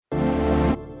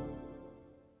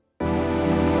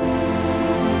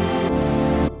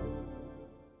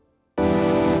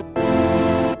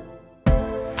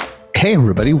Hey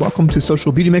everybody, welcome to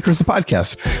Social Beauty Makers, the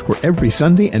podcast, where every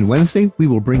Sunday and Wednesday we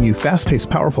will bring you fast-paced,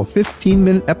 powerful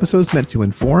 15-minute episodes meant to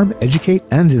inform, educate,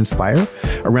 and inspire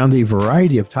around a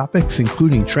variety of topics,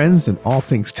 including trends and all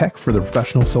things tech for the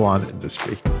professional salon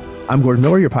industry. I'm Gordon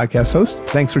Miller, your podcast host.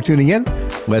 Thanks for tuning in.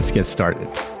 Let's get started.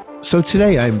 So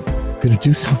today I'm going to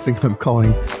do something I'm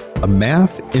calling a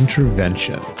math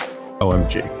intervention.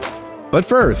 OMG. But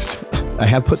first, I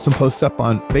have put some posts up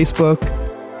on Facebook,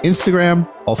 Instagram,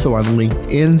 also on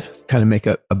LinkedIn, kind of make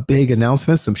a big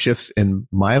announcement, some shifts in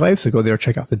my life. So go there,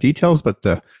 check out the details. But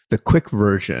the quick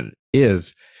version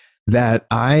is that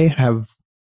I have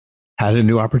had a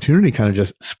new opportunity kind of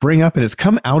just spring up, and it's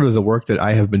come out of the work that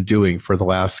I have been doing for the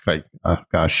last,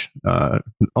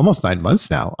 almost 9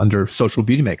 months now under Social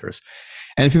Beauty Makers.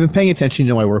 And if you've been paying attention,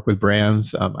 you know I work with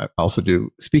brands. I also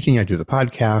do speaking. I do the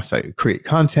podcast. I create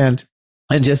content,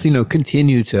 and just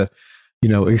continue to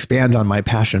expand on my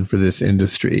passion for this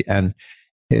industry. And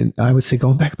I would say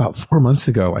going back about 4 months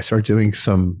ago, I started doing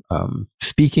some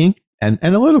speaking and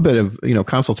a little bit of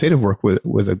consultative work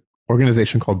with an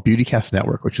organization called Beautycast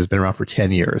Network, which has been around for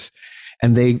 10 years.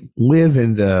 And they live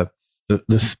in the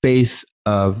space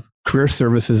of career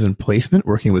services and placement,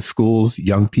 working with schools,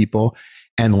 young people,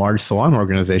 and large salon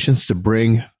organizations to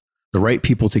bring the right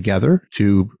people together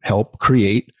to help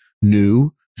create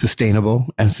new, sustainable,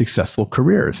 and successful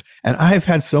careers. And I've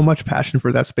had so much passion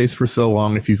for that space for so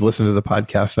long. If you've listened to the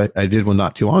podcast, I did one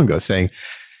not too long ago saying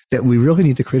that we really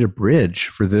need to create a bridge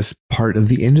for this part of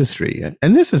the industry.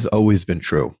 And this has always been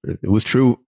true. It was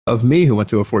true of me, who went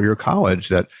to a 4-year college,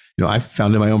 that I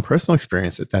found in my own personal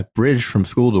experience that bridge from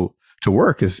school to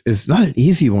work is not an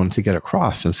easy one to get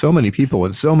across. And so many people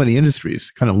in so many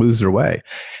industries kind of lose their way.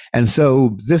 And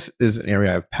so this is an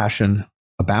area I have passion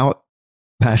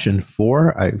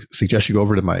for. I suggest you go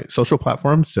over to my social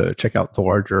platforms to check out the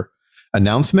larger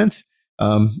announcement.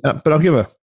 But I'll give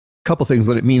a couple things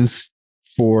what it means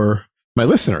for my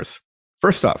listeners.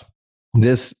 First off,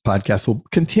 this podcast will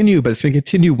continue, but it's going to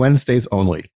continue Wednesdays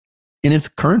only. In its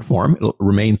current form, it'll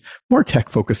remain more tech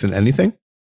focused than anything.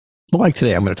 But like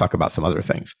today, I'm going to talk about some other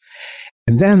things.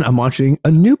 And then I'm launching a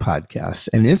new podcast,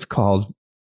 and it's called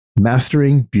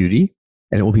Mastering Beauty.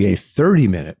 And it will be a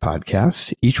 30-minute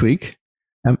podcast each week.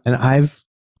 And I'm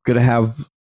going to have,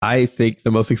 I think, the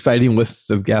most exciting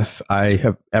lists of guests I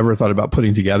have ever thought about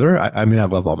putting together. I mean, I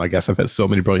love all my guests. I've had so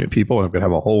many brilliant people, and I'm going to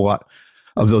have a whole lot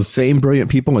of those same brilliant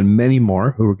people and many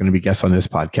more who are going to be guests on this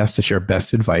podcast to share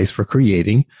best advice for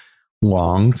creating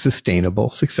long, sustainable,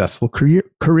 successful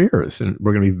careers. And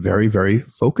we're going to be very, very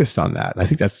focused on that. And I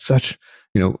think that's such,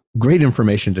 great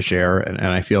information to share. And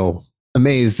I feel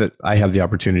amazed that I have the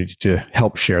opportunity to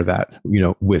help share that,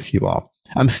 with you all.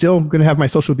 I'm still going to have my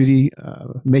Social Beauty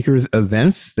Makers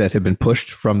events that have been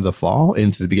pushed from the fall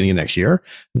into the beginning of next year.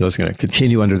 Those are going to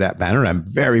continue under that banner. I'm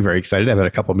very, very excited. I've had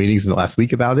a couple of meetings in the last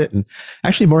week about it, and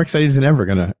actually more excited than ever.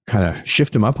 Going to kind of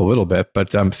shift them up a little bit,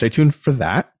 but stay tuned for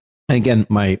that. And again,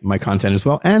 my content as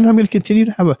well. And I'm going to continue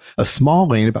to have a small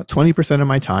lane, about 20% of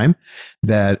my time,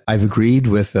 that I've agreed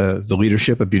with the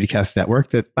leadership of Beautycast Network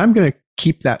that I'm going to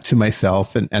keep that to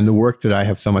myself, and the work that I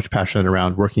have so much passion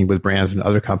around, working with brands and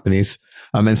other companies,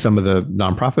 and some of the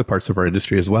nonprofit parts of our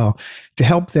industry as well, to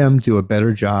help them do a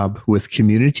better job with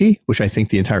community, which I think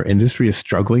the entire industry is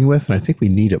struggling with. And I think we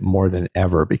need it more than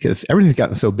ever because everything's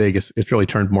gotten so big. It's really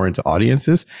turned more into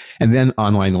audiences. And then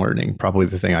online learning, probably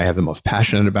the thing I have the most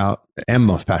passionate about,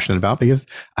 because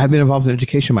I've been involved in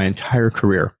education my entire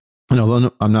career. And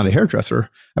although I'm not a hairdresser,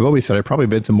 I've always said I've probably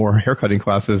been to more haircutting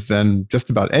classes than just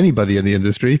about anybody in the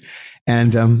industry.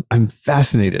 And I'm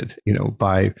fascinated,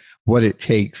 by what it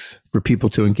takes for people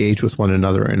to engage with one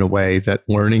another in a way that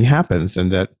learning happens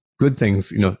and that good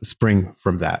things, spring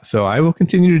from that. So I will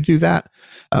continue to do that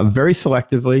very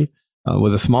selectively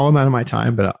with a small amount of my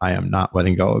time, but I am not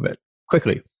letting go of it.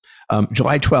 Quickly.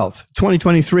 July 12th,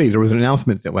 2023, there was an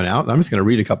announcement that went out. And I'm just going to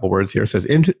read a couple words here. It says,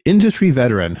 industry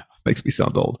veteran, makes me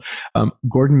sound old,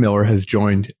 Gordon Miller has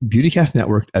joined Beautycast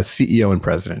Network as CEO and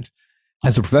president.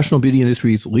 As the professional beauty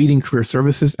industry's leading career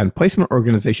services and placement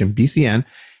organization, BCN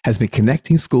has been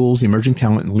connecting schools, emerging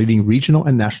talent, and leading regional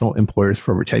and national employers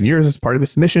for over 10 years as part of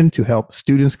its mission to help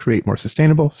students create more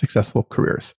sustainable, successful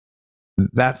careers.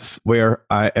 That's where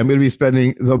I am going to be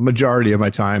spending the majority of my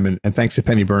time. And thanks to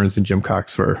Penny Burns and Jim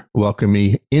Cox for welcoming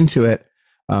me into it.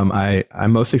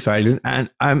 I'm most excited,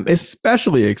 and I'm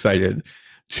especially excited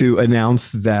to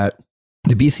announce that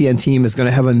The BCN team is going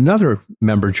to have another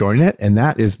member join it, and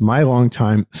that is my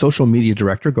longtime social media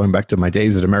director, going back to my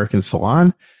days at American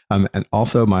Salon, and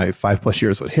also my 5+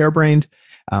 years with Hairbrained.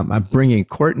 I'm bringing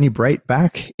Courtney Bright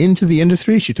back into the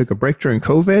industry. She took a break during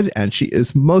COVID, and she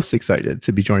is most excited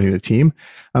to be joining the team.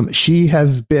 She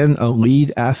has been a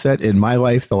lead asset in my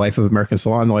life, the life of American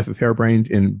Salon, the life of Hairbrained,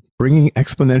 in bringing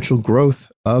exponential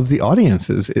growth of the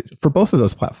audiences for both of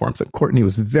those platforms. And Courtney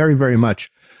was very, very much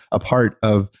a part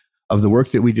of the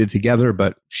work that we did together,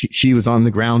 but she was on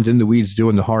the ground in the weeds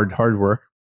doing the hard work.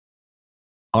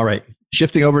 All right,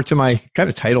 shifting over to my kind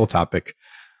of title topic.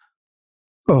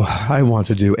 Oh, I want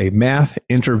to do a math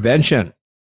intervention.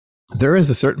 There is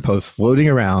a certain post floating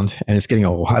around, and it's getting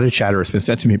a lot of chatter. It's been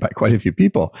sent to me by quite a few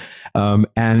people.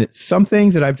 And it's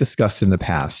something that I've discussed in the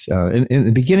past. In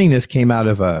the beginning, this came out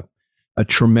of a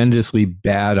tremendously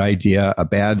bad idea, a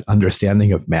bad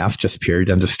understanding of math, just period,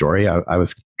 end of story. I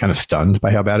was kind of stunned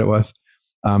by how bad it was.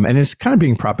 And it's kind of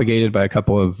being propagated by a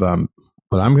couple of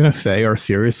what I'm going to say are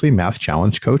seriously math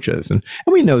challenge coaches. And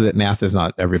we know that math is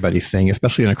not everybody's thing,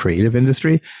 especially in a creative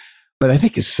industry. But I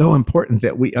think it's so important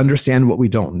that we understand what we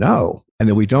don't know, and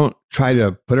that we don't try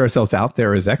to put ourselves out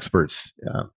there as experts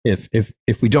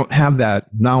if we don't have that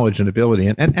knowledge and ability,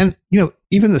 and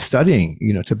even the studying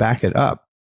to back it up.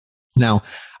 Now,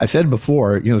 I said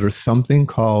before, there's something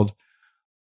called,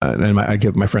 and I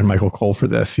give my friend Michael Cole for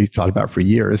this. He thought about it for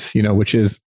years, which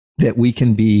is that we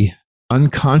can be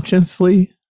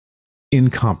unconsciously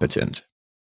incompetent.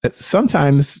 That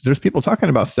sometimes there's people talking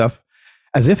about stuff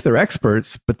as if they're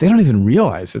experts, but they don't even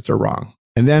realize that they're wrong.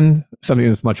 And then something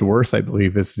that's much worse, I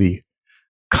believe, is the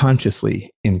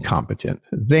consciously incompetent.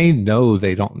 They know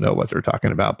they don't know what they're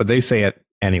talking about, but they say it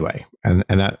anyway. And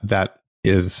that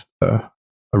is a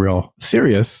real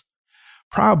serious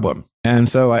problem. And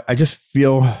so I just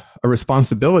feel a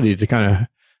responsibility to kind of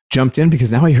jump in, because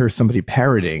now I hear somebody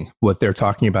parroting what they're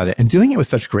talking about it and doing it with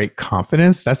such great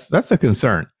confidence. That's a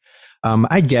concern.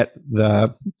 I get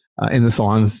in the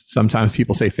salons, sometimes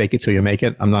people say fake it till you make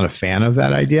it. I'm not a fan of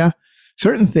that idea.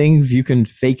 Certain things you can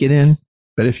fake it in,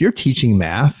 but if you're teaching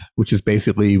math, which is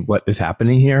basically what is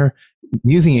happening here,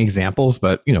 using examples,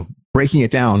 but breaking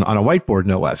it down on a whiteboard,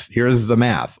 no less. Here's the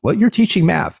math. Well, you're teaching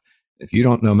math. If you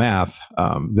don't know math,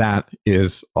 that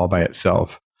is all by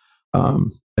itself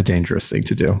a dangerous thing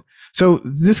to do. So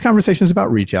this conversation is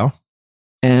about retail.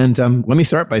 And let me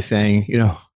start by saying,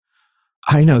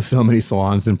 I know so many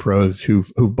salons and pros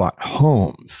who've bought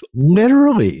homes,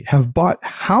 literally have bought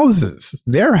houses,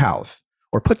 their house,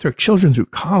 or put their children through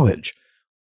college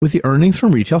with the earnings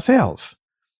from retail sales.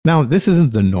 Now, this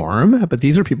isn't the norm, but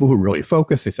these are people who really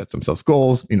focus. They set themselves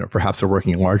goals. Perhaps they're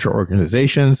working in larger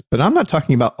organizations. But I'm not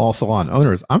talking about all salon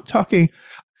owners. I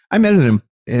met an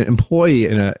employee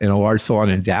in a large salon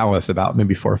in Dallas about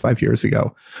maybe 4 or 5 years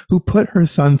ago, who put her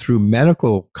son through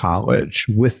medical college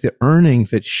with the earnings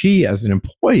that she, as an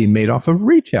employee, made off of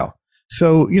retail.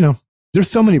 So, there's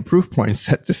so many proof points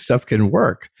that this stuff can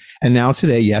work. And now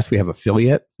today, yes, we have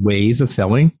affiliate ways of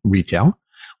selling retail.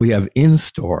 We have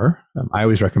in-store. I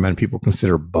always recommend people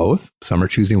consider both. Some are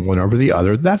choosing one over the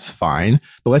other. That's fine.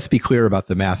 But let's be clear about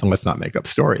the math, and let's not make up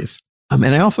stories. And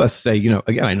I also have to say,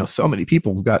 again, I know so many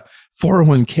people who've got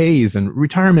 401ks and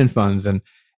retirement funds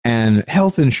and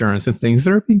health insurance and things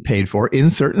that are being paid for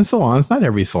in certain salons, not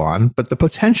every salon, but the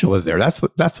potential is there. That's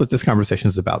what this conversation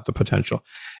is about, the potential.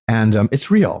 And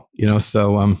it's real,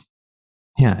 so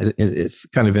it's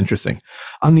kind of interesting.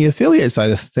 On the affiliate side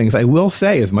of things, I will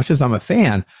say, as much as I'm a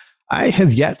fan, I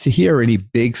have yet to hear any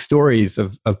big stories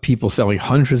of people selling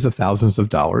hundreds of thousands of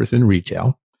dollars in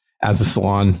retail as a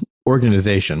salon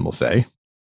organization, will say,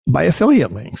 by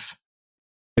affiliate links.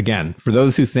 Again, for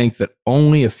those who think that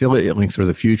only affiliate links are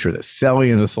the future, that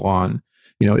selling in the salon,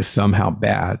 is somehow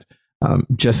bad,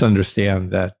 just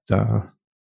understand that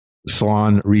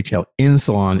salon retail in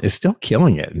salon is still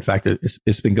killing it. In fact,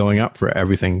 it's been going up for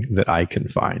everything that I can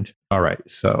find. All right,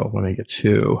 so let me get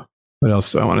to what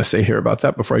else do I want to say here about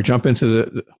that before I jump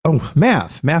into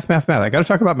math. I got to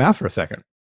talk about math for a second.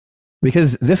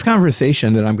 Because this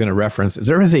conversation that I'm going to reference,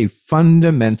 there is a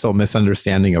fundamental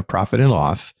misunderstanding of profit and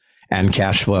loss and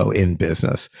cash flow in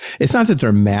business. It's not that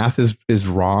their math is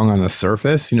wrong on the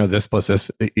surface. This plus this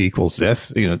equals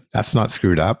this. That's not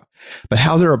screwed up. But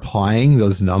how they're applying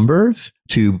those numbers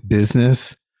to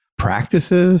business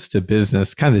practices, to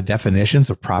business, kind of the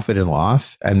definitions of profit and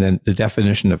loss, and then the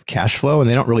definition of cash flow. And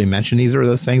they don't really mention either of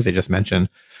those things. They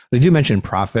do mention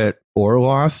profit or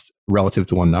loss relative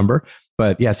to one number.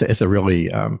 But yes, it's a really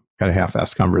kind of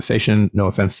half-assed conversation. No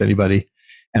offense to anybody.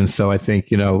 And so I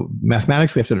think,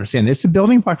 mathematics, we have to understand it's a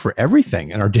building block for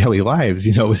everything in our daily lives.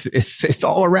 It's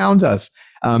all around us.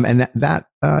 And that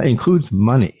includes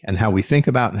money and how we think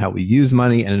about and how we use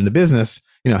money. And in the business,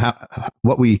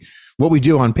 what we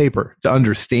do on paper to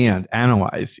understand,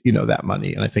 analyze, that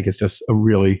money. And I think it's just a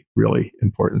really, really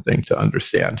important thing to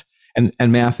understand.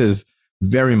 And math is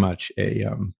very much a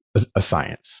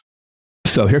science.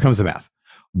 So here comes the math.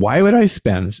 Why would I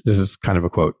spend, this is kind of a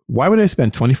quote, why would I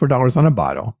spend $24 on a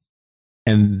bottle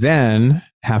and then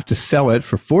have to sell it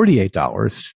for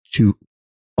 $48 to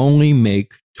only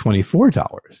make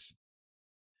 $24?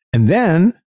 And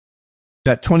then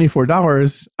that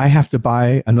 $24, I have to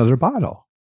buy another bottle.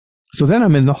 So then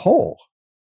I'm in the hole.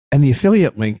 And the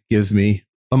affiliate link gives me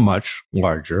a much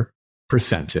larger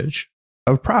percentage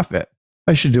of profit.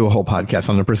 I should do a whole podcast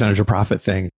on the percentage of profit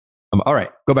thing. All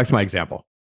right, go back to my example.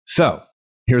 So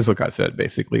here's what God said,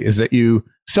 basically, is that you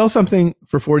sell something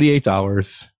for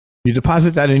 $48, you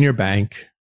deposit that in your bank,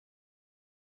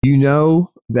 you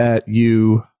know that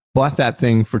you bought that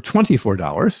thing for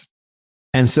 $24,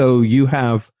 and so you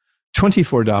have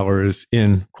 $24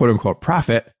 in quote unquote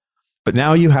profit, but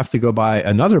now you have to go buy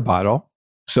another bottle,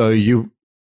 so you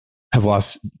have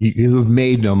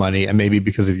made no money, and maybe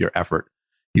because of your effort,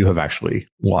 you have actually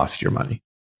lost your money.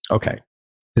 Okay.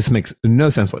 This makes no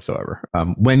sense whatsoever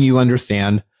when you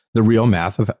understand the real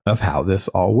math of how this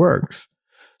all works.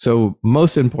 So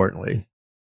most importantly,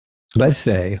 let's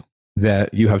say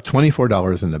that you have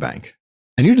 $24 in the bank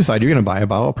and you decide you're going to buy a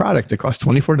bottle of product that costs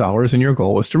 $24 and your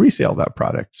goal is to resell that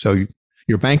product. So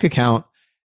your bank account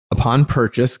upon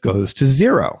purchase goes to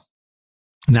zero.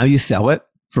 Now you sell it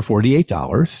for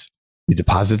 $48. You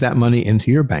deposit that money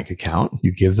into your bank account.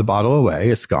 You give the bottle away.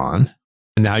 It's gone.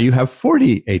 And now you have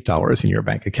 $48 in your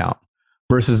bank account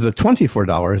versus the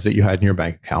 $24 that you had in your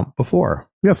bank account before.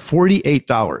 You have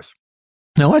 $48.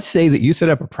 Now, let's say that you set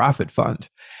up a profit fund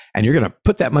and you're going to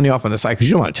put that money off on the side because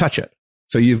you don't want to touch it.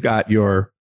 So you've got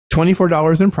your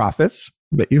 $24 in profits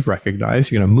that you've recognized.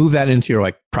 You're going to move that into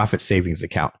your profit savings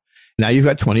account. Now you've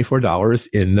got $24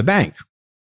 in the bank.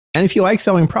 And if you like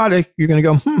selling product, you're going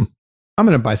to go, I'm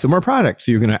going to buy some more product.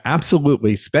 So you're going to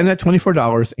absolutely spend that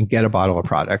 $24 and get a bottle of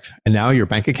product. And now your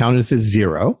bank account is at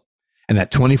zero. And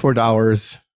that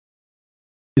 $24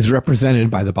 is represented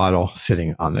by the bottle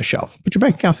sitting on the shelf. But your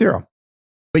bank account's zero.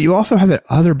 But you also have that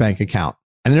other bank account.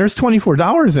 And there's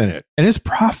 $24 in it. And it's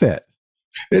profit.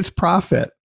 It's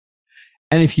profit.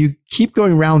 And if you keep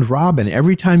going round robin,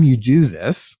 every time you do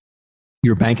this,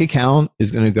 your bank account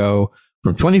is going to go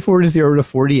from 24 to 0 to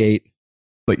 48.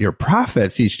 But your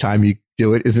profits each time you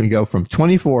do it is going to go from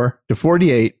 24 to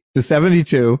 48 to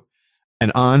 72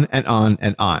 and on and on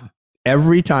and on.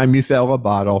 Every time you sell a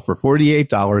bottle for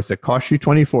 $48 that costs you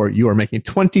 24, you are making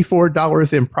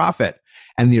 $24 in profit.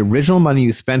 And the original money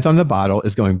you spent on the bottle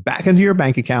is going back into your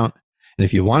bank account. And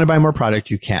if you want to buy more product,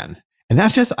 you can. And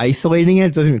that's just isolating it.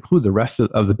 It doesn't include the rest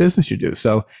of the business you do.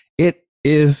 So it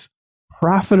is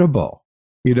profitable.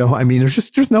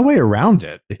 There's no way around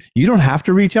it. You don't have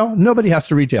to retail. Nobody has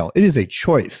to retail. It is a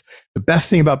choice. The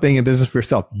best thing about being in business for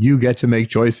yourself, you get to make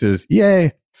choices.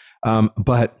 Yay.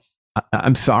 But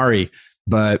I'm sorry,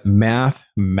 but math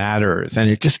matters.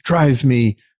 And it just drives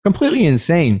me completely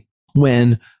insane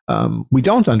when we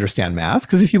don't understand math.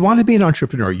 Because if you want to be an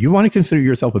entrepreneur, you want to consider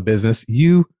yourself a business,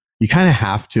 you kind of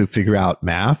have to figure out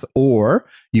math, or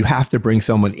you have to bring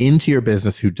someone into your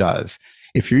business who does.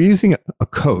 If you're using a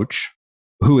coach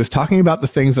who is talking about the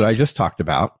things that I just talked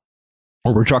about,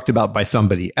 or were talked about by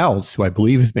somebody else who I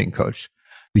believe is being coached,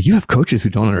 but you have coaches who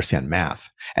don't understand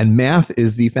math. And math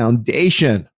is the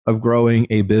foundation of growing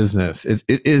a business. It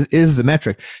is the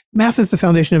metric. Math is the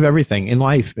foundation of everything in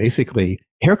life, basically.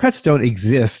 Haircuts don't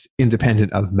exist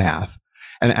independent of math.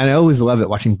 And I always love it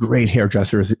watching great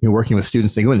hairdressers working with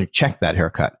students. They go in and check that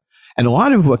haircut. And a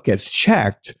lot of what gets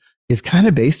checked is kind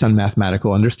of based on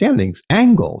mathematical understandings,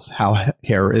 angles, how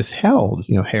hair is held,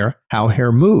 how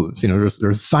hair moves.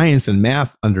 There's science and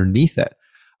math underneath it.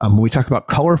 When we talk about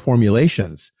color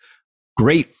formulations,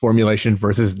 great formulation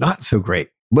versus not so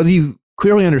great, whether you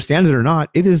clearly understand it or not,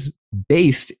 it is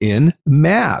based in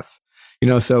math.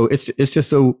 So it's just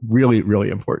so really, really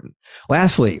important.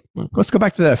 Lastly, let's go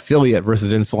back to that affiliate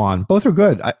versus in-salon. Both are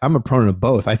good. I'm a proponent of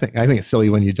both. I think it's silly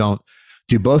when you don't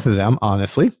do both of them,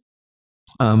 honestly.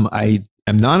 I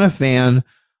am not a fan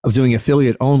of doing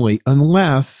affiliate only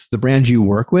unless the brand you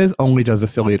work with only does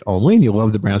affiliate only and you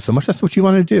love the brand so much that's what you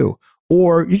want to do.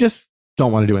 Or you just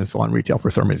don't want to do in-salon retail for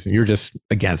some reason. You're just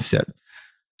against it.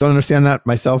 Don't understand that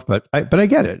myself, but I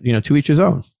get it. To each his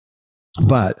own.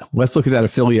 But let's look at that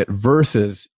affiliate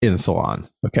versus in-salon.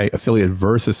 Okay, affiliate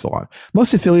versus salon.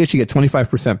 Most affiliates, you get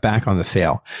 25% back on the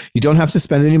sale. You don't have to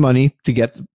spend any money to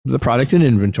get the product in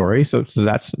inventory, so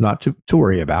that's not to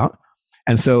worry about.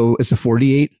 And so it's a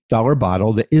 $48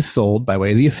 bottle that is sold by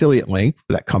way of the affiliate link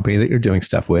for that company that you're doing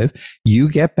stuff with. You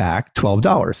get back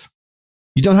 $12.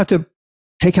 You don't have to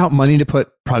take out money to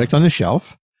put product on the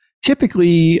shelf.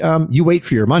 Typically, you wait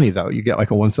for your money, though. You get like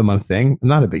a once a month thing.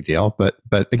 Not a big deal. But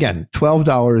again,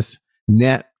 $12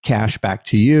 net cash back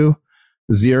to you,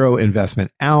 zero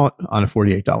investment out on a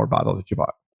 $48 bottle that you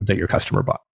bought, that your customer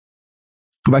bought.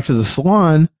 Go back to the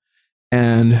salon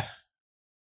and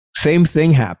same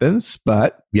thing happens,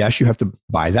 but yes, you have to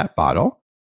buy that bottle.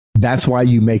 That's why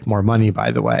you make more money,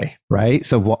 by the way, right?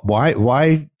 So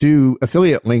why do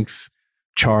affiliate links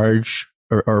charge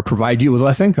or provide you with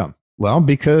less income? Well,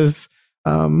 because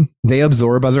they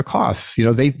absorb other costs.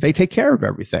 They take care of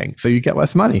everything, so you get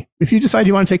less money. If you decide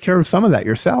you want to take care of some of that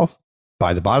yourself,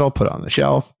 buy the bottle, put it on the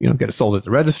shelf, get it sold at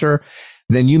the register,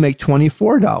 then you make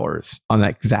 $24 on that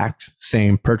exact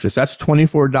same purchase. That's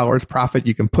 $24 profit.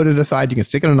 You can put it aside. You can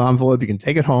stick it in an envelope. You can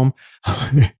take it home.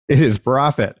 It is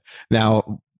profit.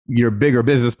 Now, your bigger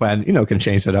business plan, can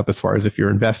change that up as far as if you're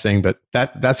investing, but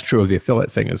that's true of the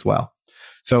affiliate thing as well.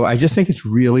 So I just think it's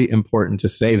really important to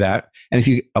say that. And if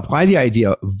you apply the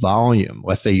idea of volume,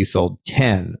 let's say you sold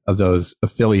 10 of those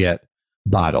affiliate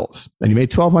bottles and you made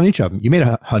 12 on each of them, you made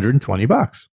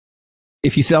 $120.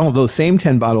 If you sell those same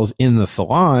 10 bottles in the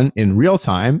salon in real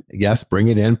time, yes, bring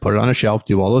it in, put it on a shelf,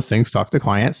 do all those things, talk to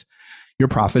clients, your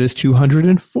profit is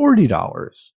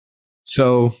 $240.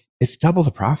 So it's double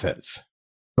the profits,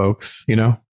 folks.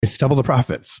 It's double the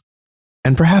profits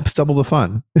and perhaps double the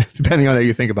fun, depending on how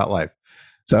you think about life.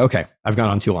 So, okay, I've gone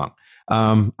on too long.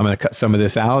 I'm going to cut some of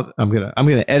this out. I'm going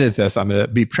to edit this. I'm going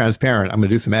to be transparent. I'm going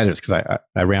to do some edits because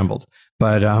I rambled,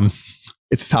 but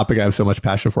it's a topic I have so much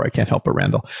passion for. I can't help but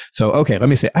ramble. So, okay, let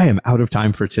me say I am out of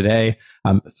time for today.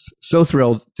 I'm so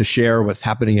thrilled to share what's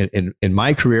happening in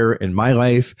my career, in my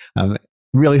life.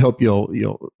 Really hope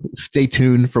you'll stay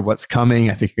tuned for what's coming.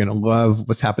 I think you're going to love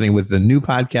what's happening with the new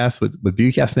podcast with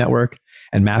Beautycast Network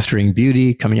and Mastering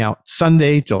Beauty coming out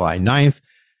Sunday, July 9th.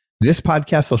 This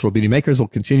podcast, Social Beauty Makers, will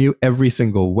continue every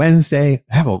single Wednesday.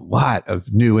 I have a lot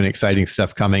of new and exciting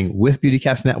stuff coming with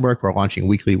Beautycast Network. We're launching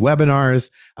weekly webinars.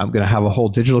 I'm going to have a whole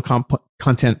digital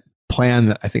content plan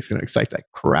that I think is going to excite the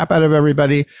crap out of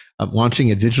everybody. I'm launching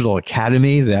a digital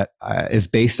academy that is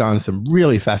based on some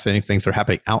really fascinating things that are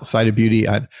happening outside of beauty.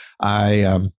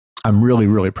 I'm really,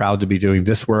 really proud to be doing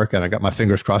this work, and I got my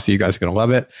fingers crossed that you guys are going to love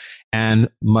it, and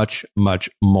much, much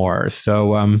more.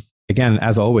 So, again,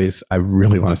 as always, I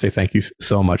really want to say thank you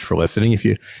so much for listening. If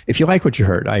you like what you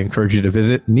heard, I encourage you to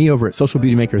visit me over at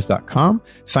socialbeautymakers.com.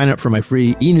 Sign up for my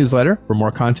free e-newsletter for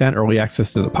more content, early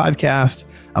access to the podcast.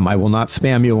 I will not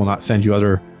spam you. I will not send you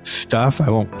other stuff. I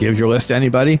won't give your list to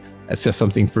anybody. It's just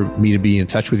something for me to be in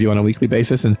touch with you on a weekly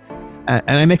basis. And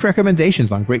I make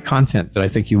recommendations on great content that I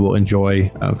think you will enjoy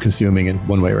consuming in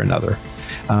one way or another.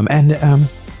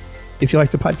 If you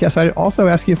like the podcast, I also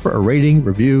ask you for a rating,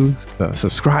 review,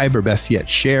 subscribe, or best yet,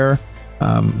 share.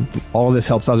 All of this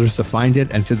helps others to find it.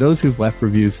 And to those who've left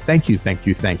reviews, thank you, thank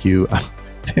you, thank you.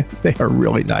 They are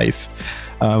really nice.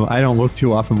 I don't look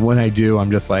too often. When I do,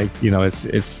 I'm just like,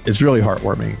 it's really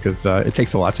heartwarming because it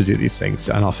takes a lot to do these things.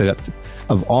 And I'll say that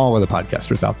of all of the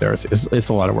podcasters out there, it's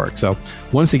a lot of work. So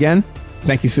once again,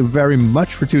 thank you so very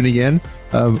much for tuning in.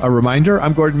 A reminder,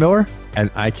 I'm Gordon Miller, and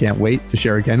I can't wait to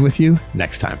share again with you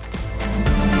next time.